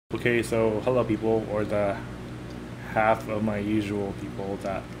Okay, so hello people, or the half of my usual people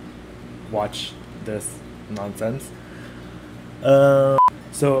that watch this nonsense.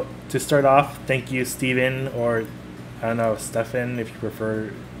 So to start off, thank you Steven, or I don't know, Stefan if you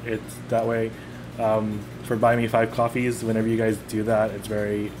prefer it that way, for buying me 5 coffees. Whenever you guys do that, it's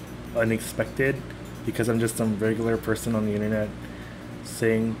very unexpected because I'm just some regular person on the internet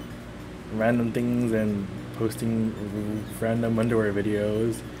saying random things and posting random underwear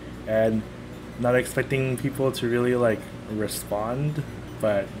videos and not expecting people to really like respond,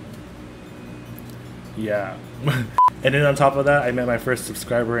 but yeah. And then on top of that, I met my first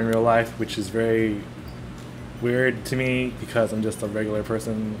subscriber in real life, which is very weird to me because I'm just a regular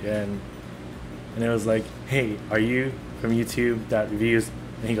person, and it was like, hey, are you from YouTube that reviews?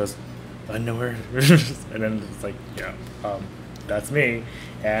 And he goes, underwear. And then it's like, yeah, that's me,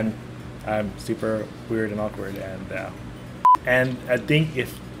 and I'm super weird and awkward, and I think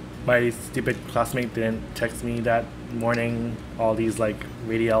if my stupid classmate didn't text me that morning all these like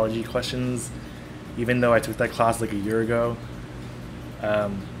radiology questions, even though I took that class like a year ago,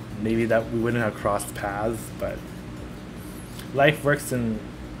 maybe that we wouldn't have crossed paths. But life works in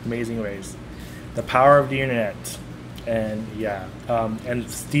amazing ways. The power of the internet. And yeah, and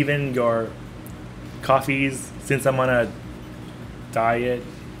Steven, your coffees, since I'm on a diet,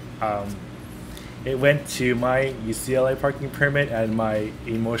 it went to my UCLA parking permit and my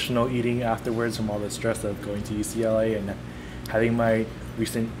emotional eating afterwards from all the stress of going to UCLA and having my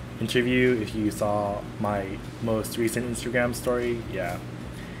recent interview. If you saw my most recent Instagram story, yeah.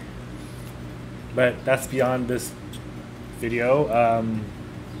 But that's beyond this video.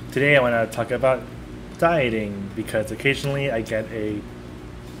 Today I want to talk about dieting because occasionally I get a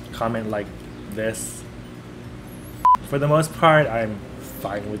comment like this. For the most part, I'm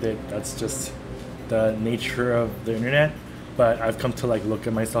fine with it. That's just the nature of the internet. But I've come to like look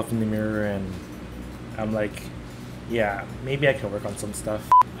at myself in the mirror and I'm like, yeah, maybe I can work on some stuff.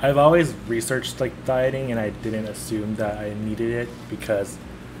 I've always researched like dieting and I didn't assume that I needed it because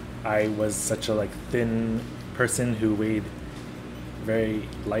I was such a like thin person who weighed very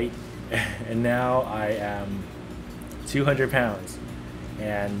light. And now I am 200 pounds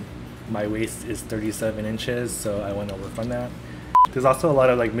and my waist is 37 inches, so I want to work on that. There's also a lot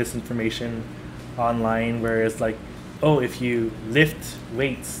of like misinformation online where it's like, oh, if you lift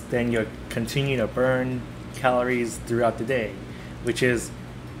weights then you'll continue to burn calories throughout the day, which is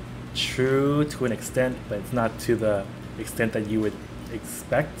true to an extent, but it's not to the extent that you would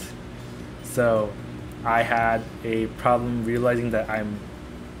expect. So I had a problem realizing that I'm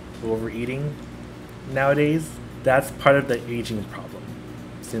overeating nowadays. That's part of the aging problem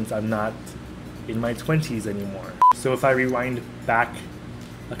since I'm not in my 20s anymore. So if I rewind back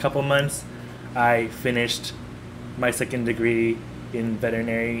a couple months, I finished my second degree in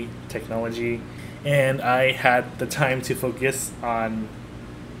veterinary technology and I had the time to focus on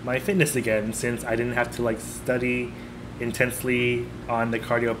my fitness again since I didn't have to like study intensely on the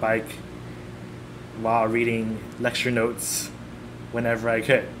cardio bike while reading lecture notes whenever I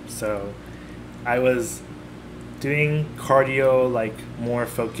could. So I was doing cardio like more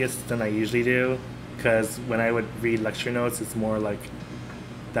focused than I usually do because when I would read lecture notes it's more like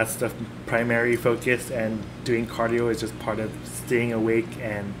that's the primary focus, and doing cardio is just part of staying awake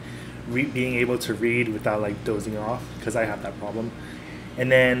and being able to read without like dozing off because I have that problem. And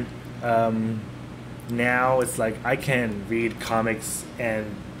then now it's like I can read comics and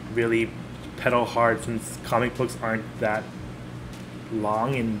really pedal hard since comic books aren't that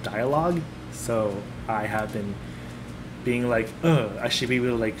long in dialogue. So I have been being like, I should be able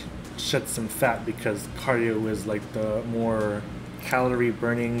to like shed some fat because cardio is like the more calorie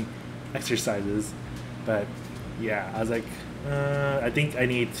burning exercises. But yeah, I was like, I think I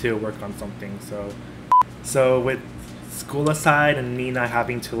need to work on something. So with school aside and me not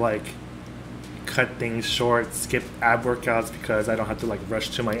having to like cut things short, skip ab workouts because I don't have to like rush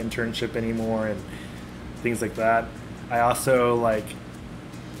to my internship anymore and things like that, I also like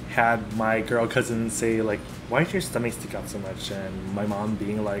had my girl cousin say like, why does your stomach stick out so much? And my mom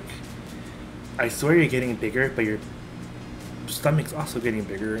being like, I swear you're getting bigger, but your stomach's also getting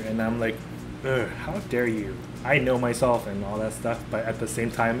bigger. And I'm like, ugh, how dare you? I know myself and all that stuff, but at the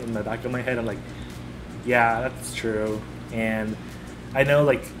same time in the back of my head I'm like, yeah, that's true. And I know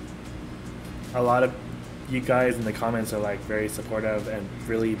like a lot of you guys in the comments are like very supportive and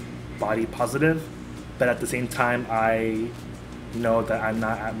really body positive, but at the same time I know that I'm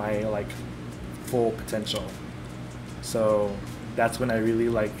not at my like full potential. So that's when I really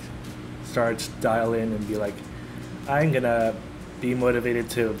like started to dial in and be like, I'm gonna be motivated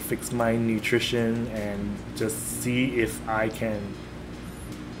to fix my nutrition and just see if I can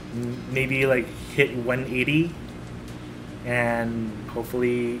maybe like hit 180 and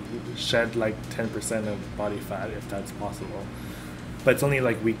hopefully shed like 10% of body fat if that's possible. But it's only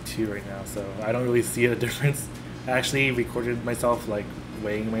like week 2 right now, so I don't really see a difference. I actually recorded myself like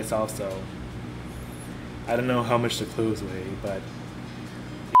weighing myself, so I don't know how much the clothes weigh. But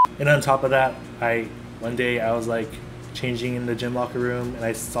and on top of that, one day I was like changing in the gym locker room and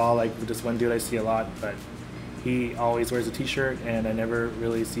I saw like this one dude I see a lot, but he always wears a t-shirt and I never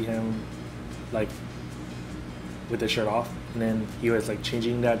really see him like with the shirt off. And then he was like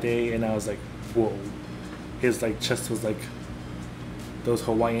changing that day and I was like, whoa, his like chest was like those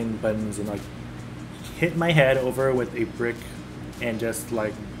Hawaiian buttons, and like hit my head over with a brick and just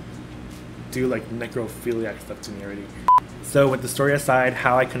like do like necrophiliac stuff to me already. So with the story aside,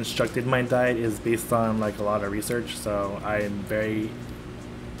 how I constructed my diet is based on like a lot of research, so I'm very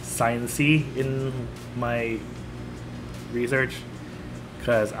sciencey in my research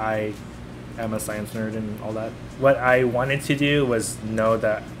because I am a science nerd and all that. What I wanted to do was know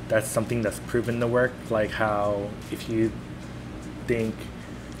that that's something that's proven to work, like how if you think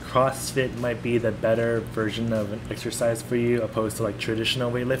CrossFit might be the better version of an exercise for you opposed to like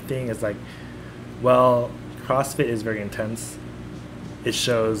traditional weightlifting, it's like, well, CrossFit is very intense, it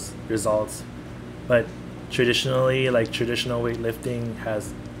shows results, but traditionally, like traditional weightlifting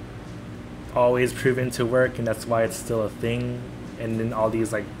has always proven to work, and that's why it's still a thing. And then all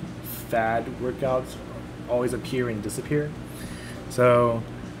these like fad workouts always appear and disappear. So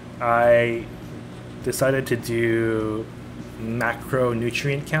I decided to do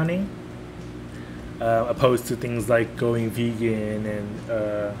macronutrient counting, opposed to things like going vegan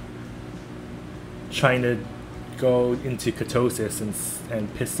and trying to go into ketosis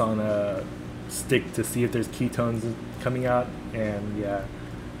and piss on a stick to see if there's ketones coming out. And yeah,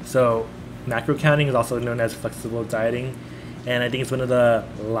 so macro counting is also known as flexible dieting, and I think it's one of the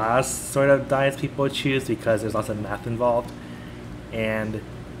last sort of diets people choose because there's lots of math involved, and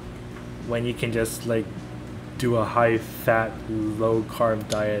when you can just like do a high fat low carb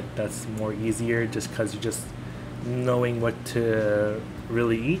diet, that's more easier just because you're just knowing what to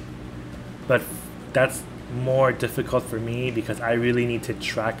really eat. But that's more difficult for me because I really need to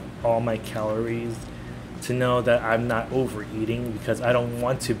track all my calories to know that I'm not overeating, because I don't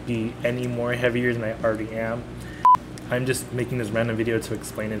want to be any more heavier than I already am. I'm just making this random video to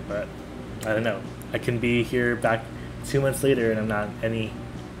explain it, but I don't know. I can be here back 2 months later and I'm not any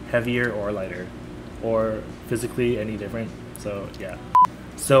heavier or lighter or physically any different. So yeah.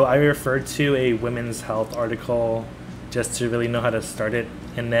 So I referred to a women's health article just to really know how to start it,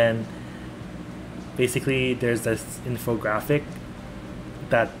 and then basically there's this infographic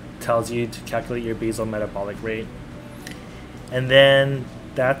that tells you to calculate your basal metabolic rate, and then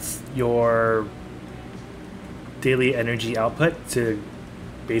that's your daily energy output to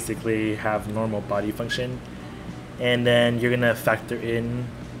basically have normal body function. And then you're gonna factor in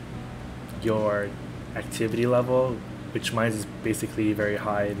your activity level, which mine is basically very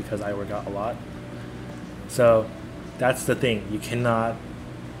high because I work out a lot. So that's the thing, you cannot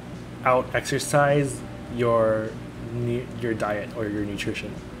out exercise your diet or your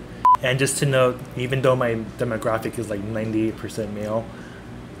nutrition. And just to note, even though my demographic is like 98% male,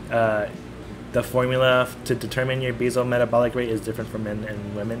 the formula to determine your basal metabolic rate is different for men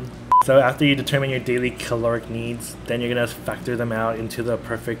and women. So after you determine your daily caloric needs, then you're gonna factor them out into the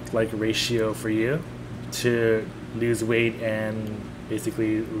perfect like ratio for you to lose weight and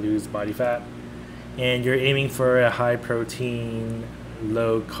basically lose body fat. And you're aiming for a high protein,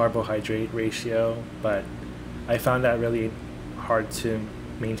 low carbohydrate ratio, but I found that really hard to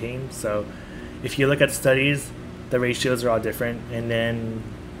maintain. So if you look at studies, the ratios are all different, and then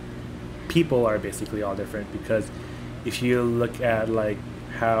people are basically all different, because if you look at like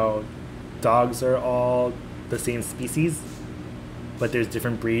how dogs are all the same species but there's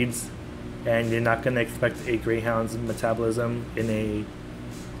different breeds, and you're not going to expect a greyhound's metabolism in a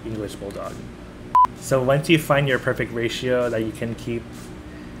English bulldog. So once you find your perfect ratio that you can keep,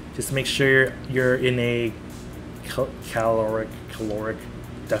 just make sure you're in a caloric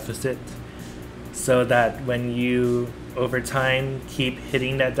deficit, so that when you over time keep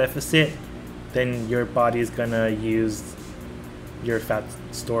hitting that deficit, then your body's gonna use your fat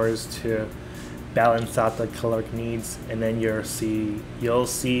stores to balance out the caloric needs, and then you'll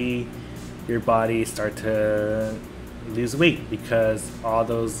see your body start to lose weight, because all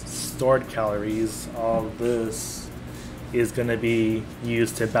those stored calories, all this is gonna be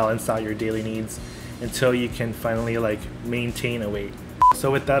used to balance out your daily needs until you can finally like maintain a weight.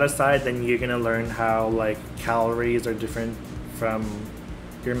 So with that aside, then you're gonna learn how like calories are different from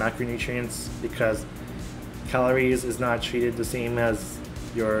your macronutrients, because calories is not treated the same as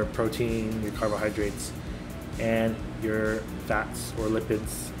your protein, your carbohydrates, and your fats or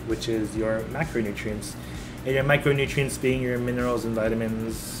lipids, which is your macronutrients. And your micronutrients being your minerals and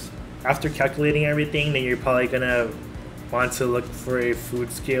vitamins. After calculating everything, then you're probably gonna want to look for a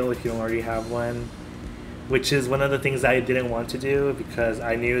food scale if you don't already have one, which is one of the things I didn't want to do because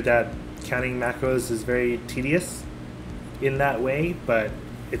I knew that counting macros is very tedious in that way, but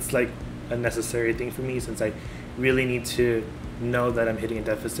it's like a necessary thing for me since I really need to know that I'm hitting a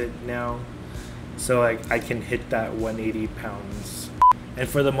deficit now, so I can hit that 180 pounds. And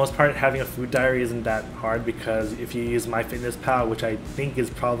for the most part, having a food diary isn't that hard because if you use MyFitnessPal, which I think is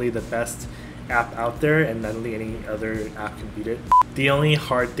probably the best app out there, and not only any other app can beat it. The only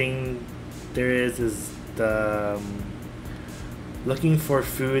hard thing there is the looking for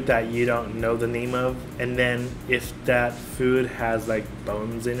food that you don't know the name of, and then if that food has like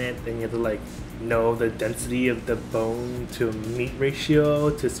bones in it, then you have to like know the density of the bone to meat ratio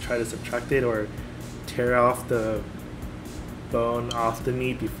to try to subtract it or tear off the bone off the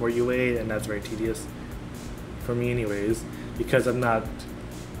meat before you weigh it, and that's very tedious for me anyways because I'm not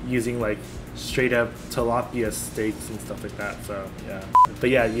using like straight up tilapia steaks and stuff like that. So yeah, but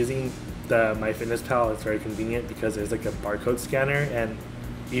yeah, using the MyFitnessPal is very convenient because there's like a barcode scanner, and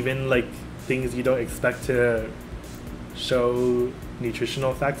even like things you don't expect to show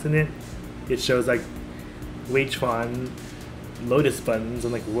nutritional facts in it, it shows like Weichuan lotus buttons.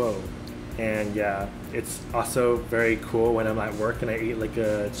 I'm like, whoa. And yeah, it's also very cool when I'm at work and I eat like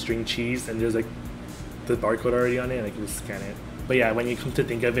a string cheese and there's like the barcode already on it and I can just scan it. But yeah, when you come to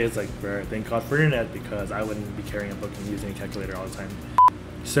think of it, it's like, thank God for internet because I wouldn't be carrying a book and using a calculator all the time.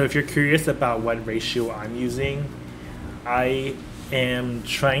 So if you're curious about what ratio I'm using, I am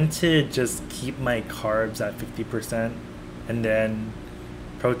trying to just keep my carbs at 50%, and then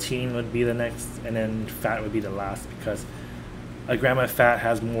protein would be the next, and then fat would be the last because a gram of fat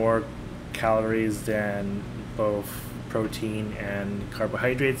has more calories than both protein and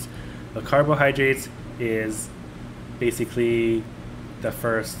carbohydrates. But carbohydrates is basically the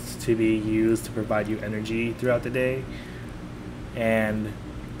first to be used to provide you energy throughout the day, and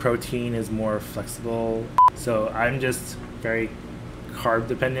protein is more flexible. So I'm just very carb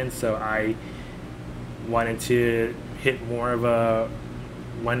dependent, so I wanted to hit more of a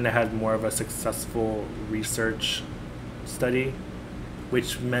one that had more of a successful research study,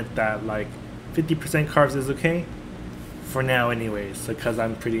 which meant that like 50% carbs is okay for now anyways, because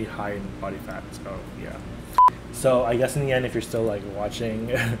I'm pretty high in body fat. So yeah, so I guess in the end, if you're still like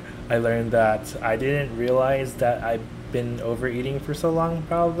watching, I learned that I didn't realize that I've been overeating for so long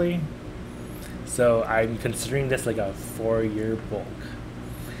probably. So I'm considering this like a 4-year bulk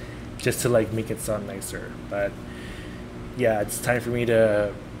just to like make it sound nicer. But yeah, it's time for me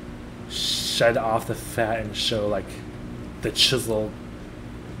to shed off the fat and show like the chiseled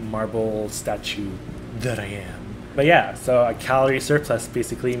marble statue that I am. But yeah, so a calorie surplus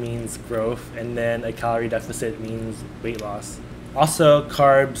basically means growth, and then a calorie deficit means weight loss. Also,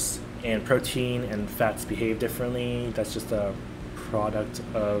 carbs and protein and fats behave differently. That's just a product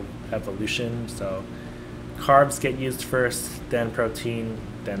of evolution. So carbs get used first, then protein,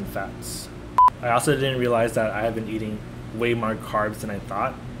 then fats. I also didn't realize that I have been eating way more carbs than I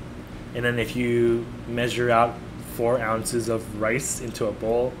thought. And then if you measure out 4 ounces of rice into a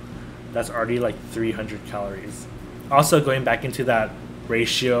bowl, that's already like 300 calories. Also, going back into that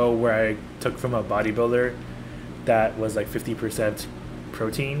ratio where I took from a bodybuilder that was like 50%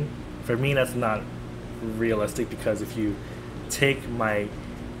 protein, for me that's not realistic, because if you take my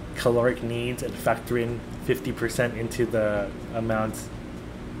caloric needs and factor in 50% into the amount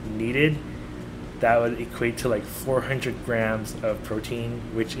needed, that would equate to like 400 grams of protein,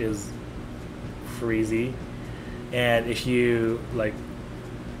 which is crazy. And if you like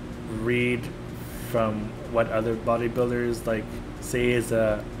read from what other bodybuilders like say is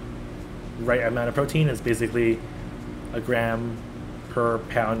a right amount of protein, is basically a gram per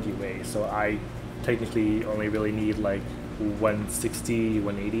pound you weigh. So I technically only really need like 160,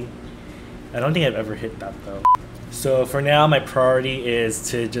 180. I don't think I've ever hit that though. So for now, my priority is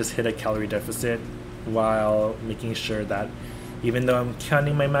to just hit a calorie deficit while making sure that, even though I'm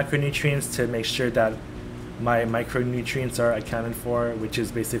counting my macronutrients, to make sure that my micronutrients are accounted for, which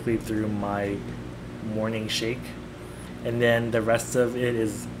is basically through my morning shake. And then the rest of it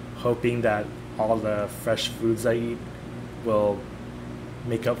is hoping that all the fresh foods I eat will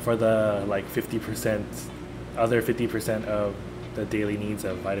make up for the like 50%, other 50% of the daily needs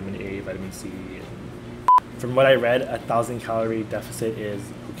of vitamin A, vitamin C. From what I read, 1,000 calorie deficit is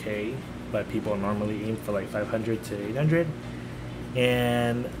okay, but people normally aim for like 500 to 800.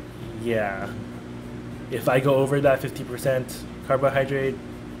 And yeah, if I go over that 50% carbohydrate,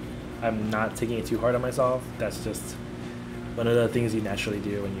 I'm not taking it too hard on myself. That's just one of the things you naturally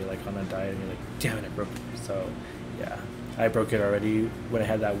do when you're like on a diet and you're like, damn it, I broke it. So yeah, I broke it already when I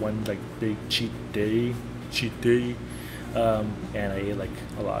had that one like big cheat day, and I ate like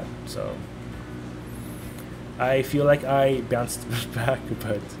a lot. So I feel like I bounced back,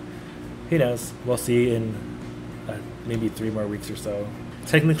 but who knows? We'll see in maybe 3 more weeks or so.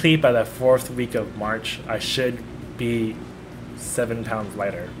 Technically, by the 4th week of March, I should be 7 pounds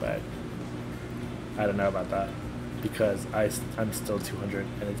lighter, but I don't know about that because I'm still 200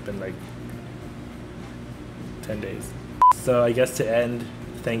 and it's been like 10 days. So I guess to end,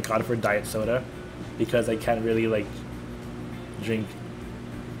 thank God for diet soda because I can't really like drink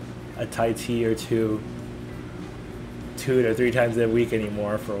a Thai tea or two to 3 times a week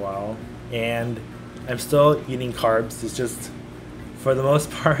anymore for a while. And I'm still eating carbs. It's just, for the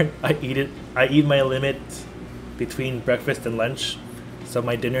most part, I eat my limit between breakfast and lunch. So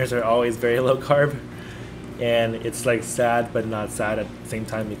my dinners are always very low carb. And it's like sad but not sad at the same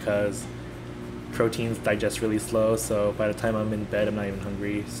time because proteins digest really slow. So by the time I'm in bed, I'm not even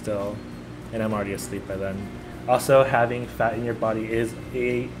hungry still. And I'm already asleep by then. Also, having fat in your body is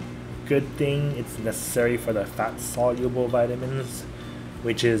a good thing. It's necessary for the fat soluble vitamins,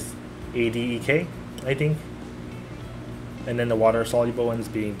 which is A, D, E, K, I think. And then the water soluble ones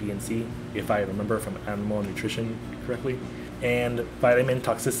being B and C, if I remember from animal nutrition correctly. And vitamin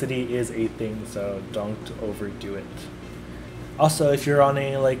toxicity is a thing, so don't overdo it. Also, if you're on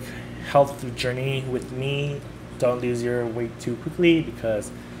a like health journey with me, don't lose your weight too quickly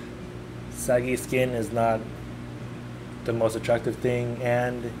because saggy skin is not the most attractive thing,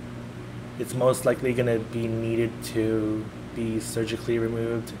 and it's most likely going to be needed to be surgically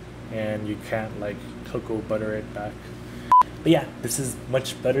removed, and you can't like cocoa butter it back. But yeah, this is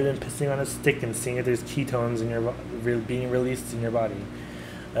much better than pissing on a stick and seeing if there's ketones in your being released in your body.